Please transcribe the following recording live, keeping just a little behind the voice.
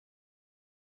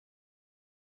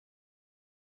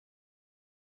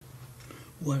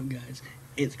What up, guys?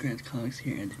 It's Grant's Comics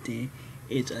here, and today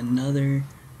it's another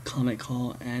comic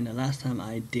haul. And the last time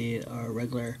I did a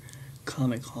regular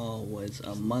comic haul was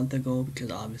a month ago,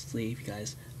 because obviously, if you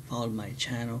guys followed my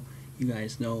channel, you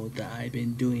guys know that I've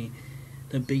been doing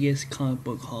the biggest comic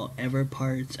book haul ever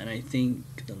parts, and I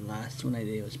think the last one I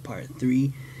did was part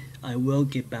 3. I will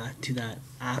get back to that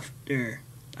after.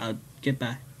 I'll get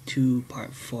back to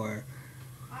part 4.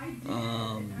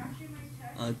 I'll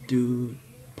do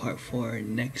part 4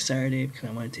 next Saturday, because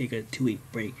I want to take a 2-week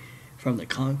break from the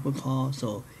comic book haul.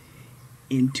 So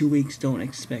in 2 weeks, don't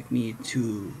expect me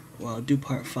to, well, I'll do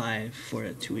part 5 for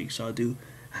the 2 weeks. So I'll do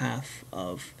half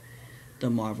of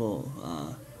the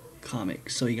Marvel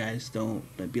comics, so you guys don't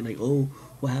be like, oh,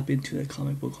 what happened to the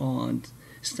comic book haul on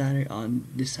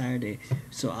this Saturday.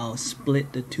 So I'll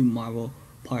split the 2 Marvel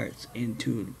parts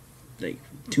into like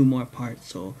 2 more parts.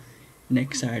 So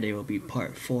next Saturday will be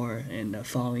part 4, and the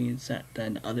following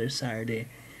then the other Saturday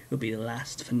will be the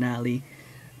last finale.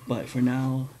 But for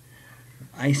now,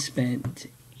 I spent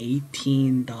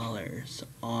 $18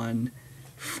 on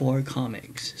 4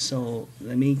 comics. So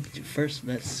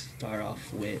let's start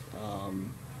off with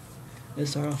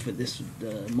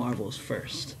the Marvels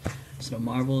first. So the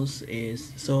Marvels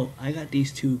is, so I got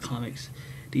these two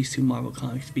Marvel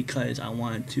comics because I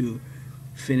wanted to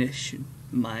finish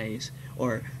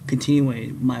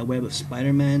continue my Web of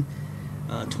Spider-Man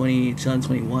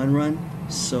 2021 run.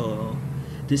 So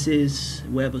this is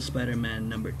Web of Spider-Man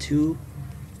number 2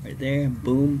 right there.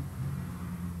 Boom,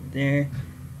 right there.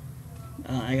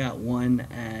 I got 1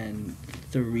 and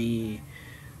 3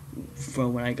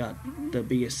 from when I got the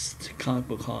biggest comic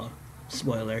book haul,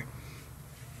 spoiler.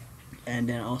 And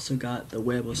then I also got the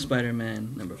Web of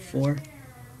Spider-Man number 4 right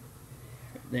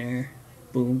there.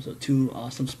 Boom. So 2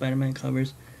 awesome Spider-Man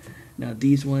covers. Now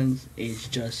these ones is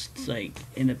just like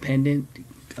independent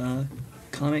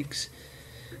comics.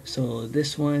 So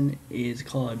this one is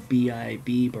called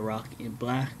B.I.B. Barack in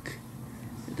Black.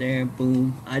 There,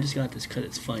 boom. I just got this because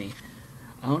it's funny.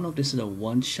 I don't know if this is a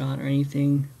one-shot or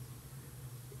anything,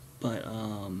 but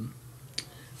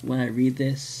when I read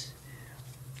this,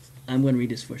 I'm gonna read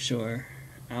this for sure.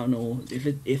 I don't know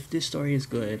if this story is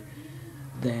good,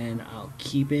 then I'll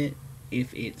keep it.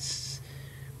 If it's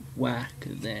whack,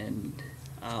 then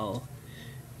I'll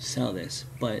sell this.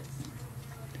 But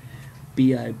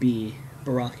B.I.B.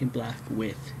 Barack in Black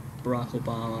with Barack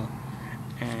Obama,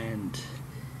 and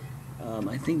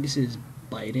I think this is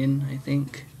Biden, I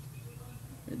think.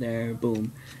 There,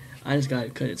 boom. I just got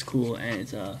it because it's cool, and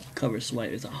it's a cover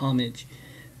swipe. It's a homage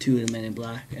to the Men in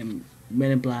Black, and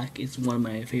Men in Black is one of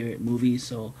my favorite movies,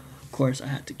 so of course I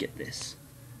had to get this.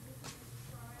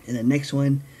 And the next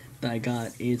one that I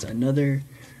got is another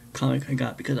comic I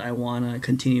got because I want to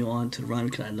continue on to the run,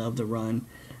 because I love the run.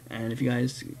 And if you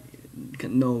guys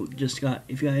know,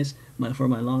 for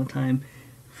my long time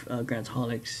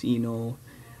Grantaholics, you know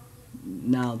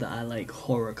now that I like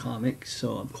horror comics,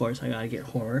 so of course I gotta get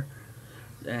horror.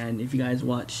 And if you guys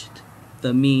watched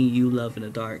the Me You Love in the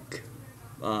Dark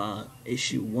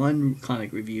issue 1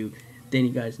 comic review, then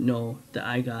you guys know that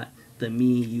I got the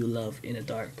Me You Love in the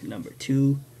Dark number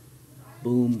 2.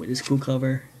 Boom, with this cool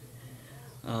cover.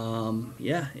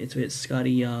 Yeah, it's with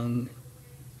Scotty Young,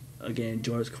 again,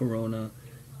 George Corona,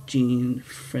 Jean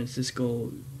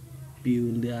Francisco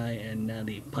Bulli, and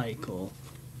Natalie Pico.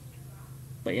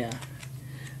 But yeah,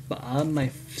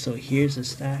 so here's a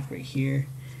stack right here.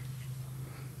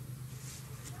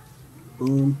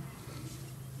 Boom,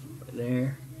 right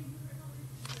there.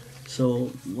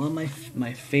 So one of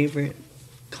my favorite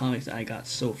comics I got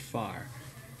so far.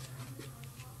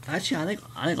 Actually,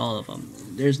 I like all of them.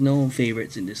 There's no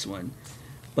favorites in this one,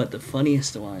 but the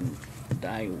funniest one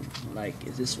that I like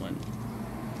is this one.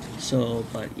 So,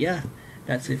 but yeah,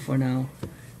 that's it for now.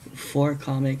 4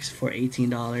 comics for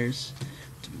 $18.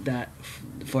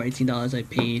 For $18 I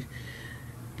paid.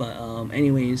 But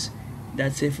anyways,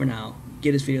 that's it for now.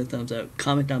 Give this video a thumbs up.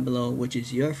 Comment down below which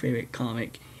is your favorite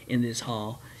comic in this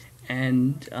haul,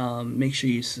 and make sure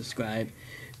you subscribe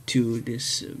to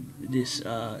this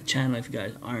channel if you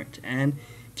guys aren't, and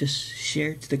just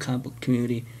share it to the comic book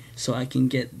community so I can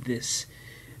get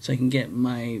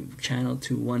my channel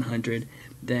to 100,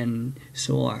 then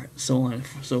so on and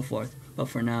so forth. But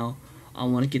for now, I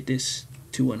want to get this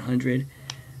to 100.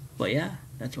 But yeah,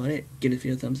 that's about it. Give this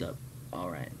video a thumbs up.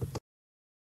 Alright.